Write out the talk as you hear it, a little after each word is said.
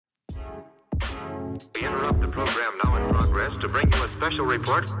We interrupt the program now in progress to bring you a special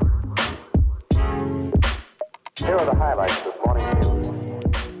report. Here are the highlights this morning's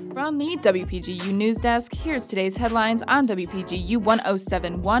news. From the WPGU News Desk, here's today's headlines on WPGU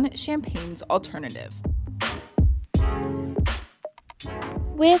 1071, Champaign's Alternative.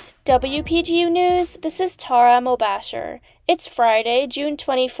 With WPGU News, this is Tara Mobasher. It's Friday, June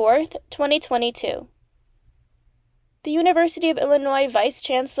 24th, 2022. The University of Illinois Vice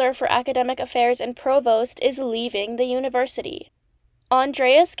Chancellor for Academic Affairs and Provost is leaving the university.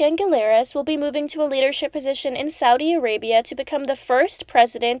 Andreas Gengeleris will be moving to a leadership position in Saudi Arabia to become the first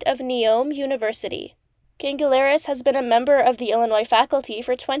president of Neom University. Gengeleris has been a member of the Illinois faculty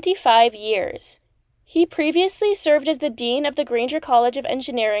for 25 years. He previously served as the dean of the Granger College of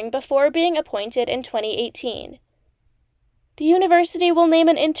Engineering before being appointed in 2018. The university will name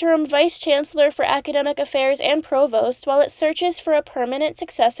an interim vice chancellor for academic affairs and provost while it searches for a permanent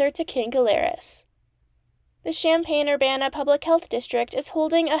successor to Gengeleris. The Champaign-Urbana Public Health District is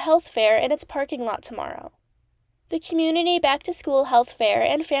holding a health fair in its parking lot tomorrow. The Community Back-to-School Health Fair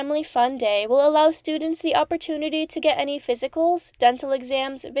and Family Fun Day will allow students the opportunity to get any physicals, dental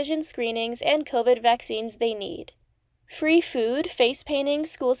exams, vision screenings, and COVID vaccines they need. Free food, face painting,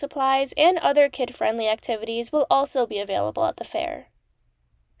 school supplies, and other kid-friendly activities will also be available at the fair.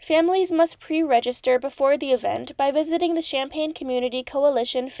 Families must pre-register before the event by visiting the Champaign Community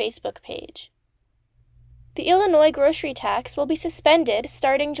Coalition Facebook page. The Illinois grocery tax will be suspended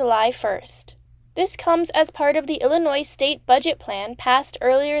starting July 1st. This comes as part of the Illinois state budget plan passed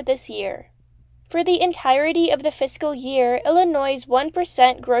earlier this year. For the entirety of the fiscal year, Illinois'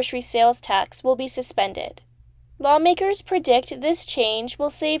 1% grocery sales tax will be suspended. Lawmakers predict this change will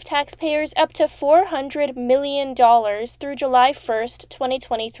save taxpayers up to $400 million through July 1,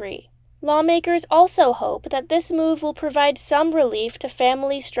 2023. Lawmakers also hope that this move will provide some relief to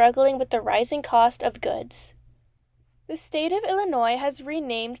families struggling with the rising cost of goods. The state of Illinois has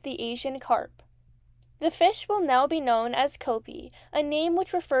renamed the Asian carp. The fish will now be known as kopi, a name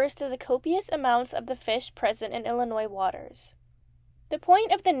which refers to the copious amounts of the fish present in Illinois waters. The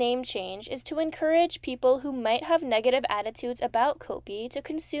point of the name change is to encourage people who might have negative attitudes about kopi to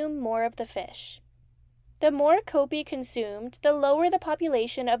consume more of the fish. The more kopi consumed, the lower the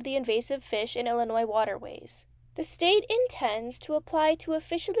population of the invasive fish in Illinois waterways. The state intends to apply to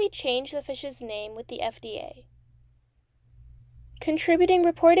officially change the fish's name with the FDA. Contributing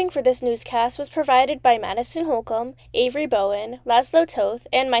reporting for this newscast was provided by Madison Holcomb, Avery Bowen, Laszlo Toth,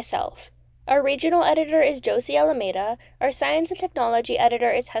 and myself. Our regional editor is Josie Alameda, our science and technology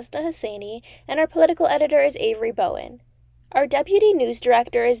editor is Hesna Hosseini, and our political editor is Avery Bowen. Our deputy news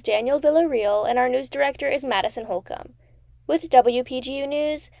director is Daniel Villarreal, and our news director is Madison Holcomb. With WPGU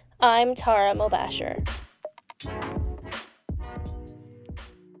News, I'm Tara Mobasher.